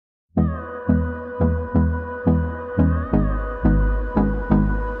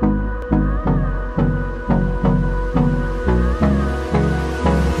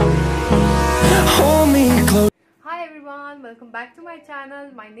my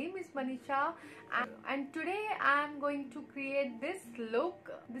channel. My name is Manisha and today I am going to create this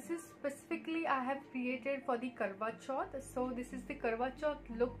look. This is specifically I have created for the Karva chauth. So this is the Karva chauth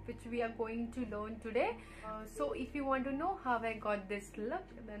look which we are going to learn today. So if you want to know how I got this look,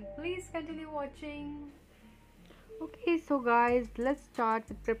 then please continue watching. Okay, so guys, let's start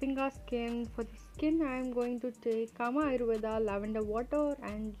with prepping our skin. For the skin I am going to take Kama Ayurveda lavender water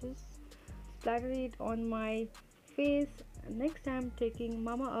and just splatter it on my face. Next I am taking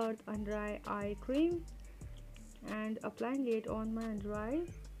Mama Earth under eye cream and applying it on my under eyes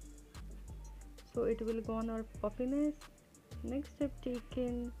so it will go on our puffiness. Next I've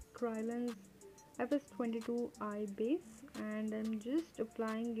taken Krylon's FS22 eye base and I'm just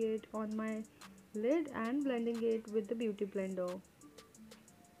applying it on my lid and blending it with the beauty blender.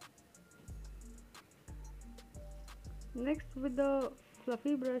 Next, with the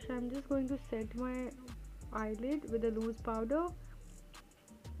fluffy brush, I'm just going to set my eyelid with a loose powder.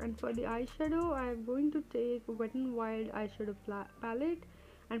 And for the eyeshadow, I'm going to take Wet n Wild eyeshadow palette,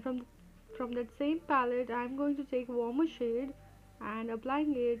 and from that same palette, I'm going to take warmer shade and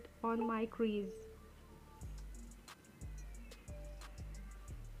applying it on my crease.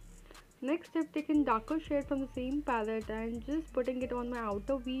 Next, I've taken darker shade from the same palette and just putting it on my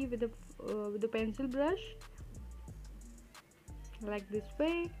outer V with a pencil brush, like this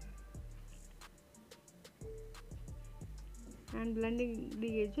way, and blending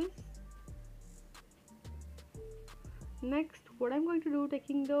the edges. Next, what I'm going to do,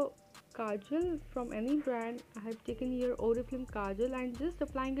 taking the Kajal from any brand, I have taken here Oriflame Kajal and just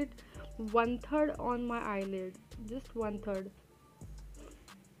applying it 1/3 on my eyelid, just 1/3.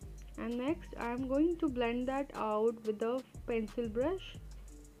 And next I am going to blend that out with the pencil brush,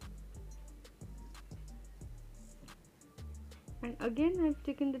 and again I've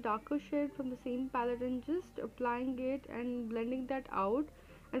taken the darker shade from the same palette and just applying it and blending that out.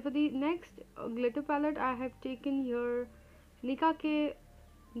 And for the next glitter palette, I have taken here Nicka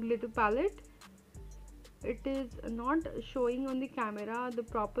glitter palette. It is not showing on the camera the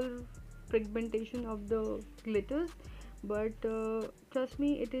proper pigmentation of the glitters, but trust me,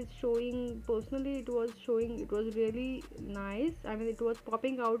 it is showing. Personally, it was showing, it was really nice. I mean, it was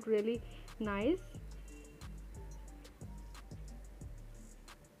popping out really nice.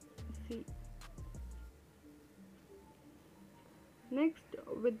 See, next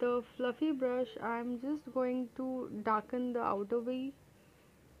with the fluffy brush I'm just going to darken the outer V.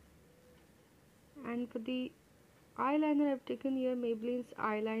 And for the eyeliner, I've taken here Maybelline's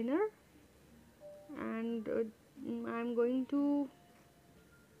eyeliner and I'm going to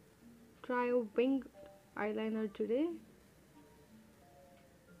try a wing eyeliner today.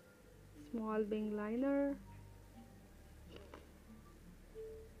 Small wing liner.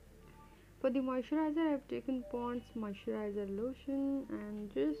 For the moisturizer, I've taken Pond's moisturizer lotion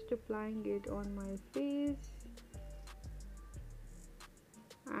and just applying it on my face.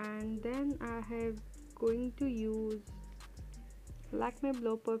 And then I have going to use Lakme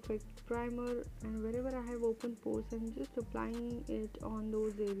Blow Perfect primer, and wherever I have open pores, I'm just applying it on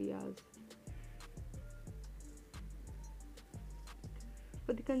those areas.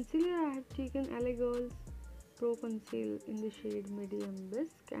 For the concealer, I have taken LA Girl's Pro Conceal in the shade medium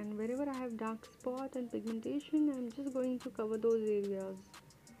bisque, and wherever I have dark spot and pigmentation, I'm just going to cover those areas.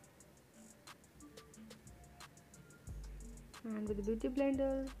 And with the beauty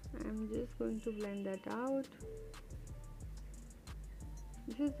blender, I'm just going to blend that out.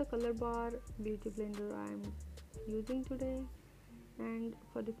 This is the Colorbar beauty blender I am using today. And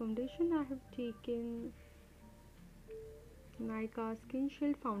for the foundation, I have taken Nykaa Skin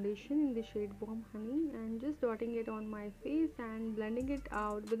Shield foundation in the shade Warm Honey and just dotting it on my face and blending it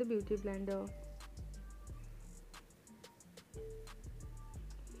out with the beauty blender.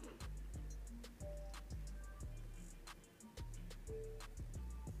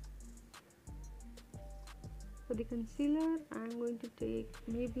 For the concealer, I am going to take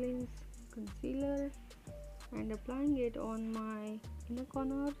Maybelline's concealer and applying it on my inner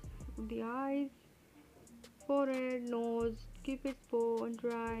corners of the eyes, forehead, nose, cupid's bow,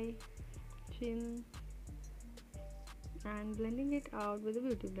 under eye, chin, and blending it out with a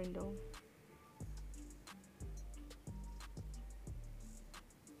beauty blender.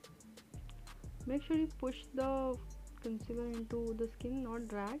 Make sure you push the concealer into the skin, not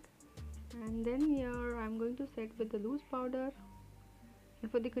drag. And then here I'm going to set with the loose powder.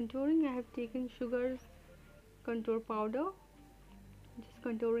 And for the contouring, I have taken Suger's contour powder, just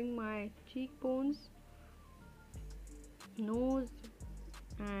contouring my cheekbones, nose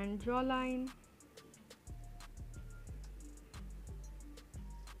and jawline.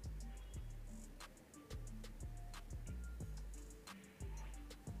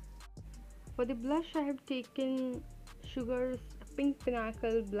 For the blush, I have taken Sugar's Pink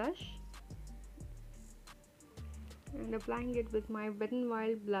Pinnacle blush and applying it with my Wet n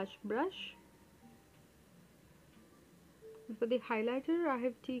Wild blush brush. And for the highlighter, I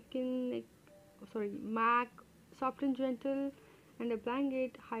have taken MAC Soft and Gentle and applying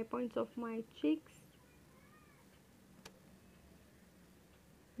it high points of my cheeks,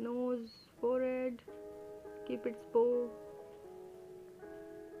 nose, forehead, cupid's bow,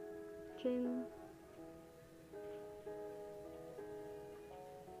 chin,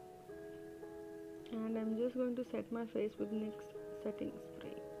 and I'm just going to set my face with NYX setting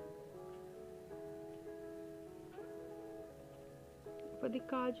spray. For the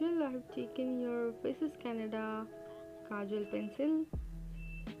kajal, I have taken your Faces Canada kajal pencil.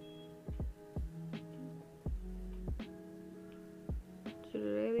 It's a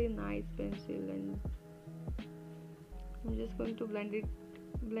really nice pencil, and I'm just going to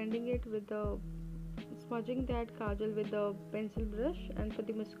blending it with the smudging that kajal with the pencil brush. And for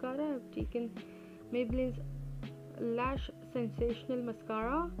the mascara, I have taken Maybelline's Lash Sensational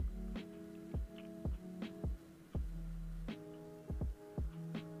mascara.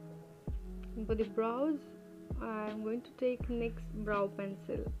 And for the brows, I'm going to take NYX brow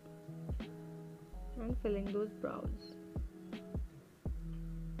pencil and filling those brows.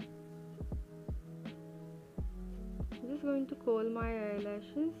 I'm just going to curl my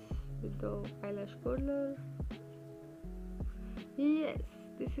eyelashes with the eyelash curler. Yes,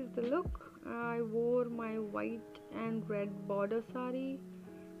 this is the look. I wore my white and red border saree.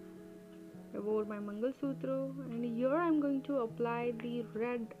 I wore my Mangalsutra, and here I'm going to apply the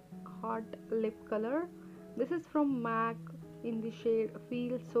red hot lip color. This is from MAC in the shade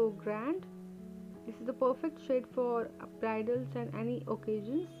Feel So Grand. This is the perfect shade for bridals and any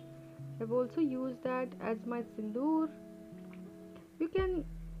occasions. I've also used that as my sindoor. You can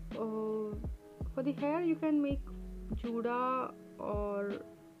for the hair you can make juda or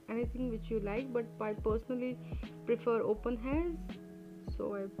anything which you like, but I personally prefer open hairs,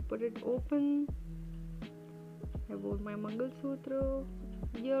 so I put it open. I wore my Mangalsutra,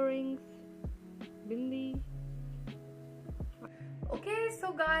 earrings, bindi. Okay,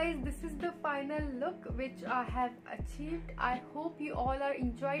 so guys, this is the final look which I have achieved. I hope you all are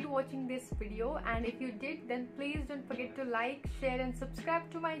enjoyed watching this video, and if you did, then please don't forget to like, share and subscribe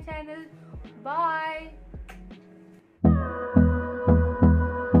to my channel. Bye.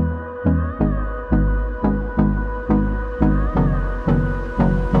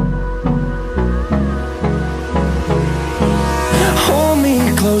 Hold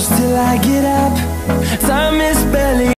me close till I get up.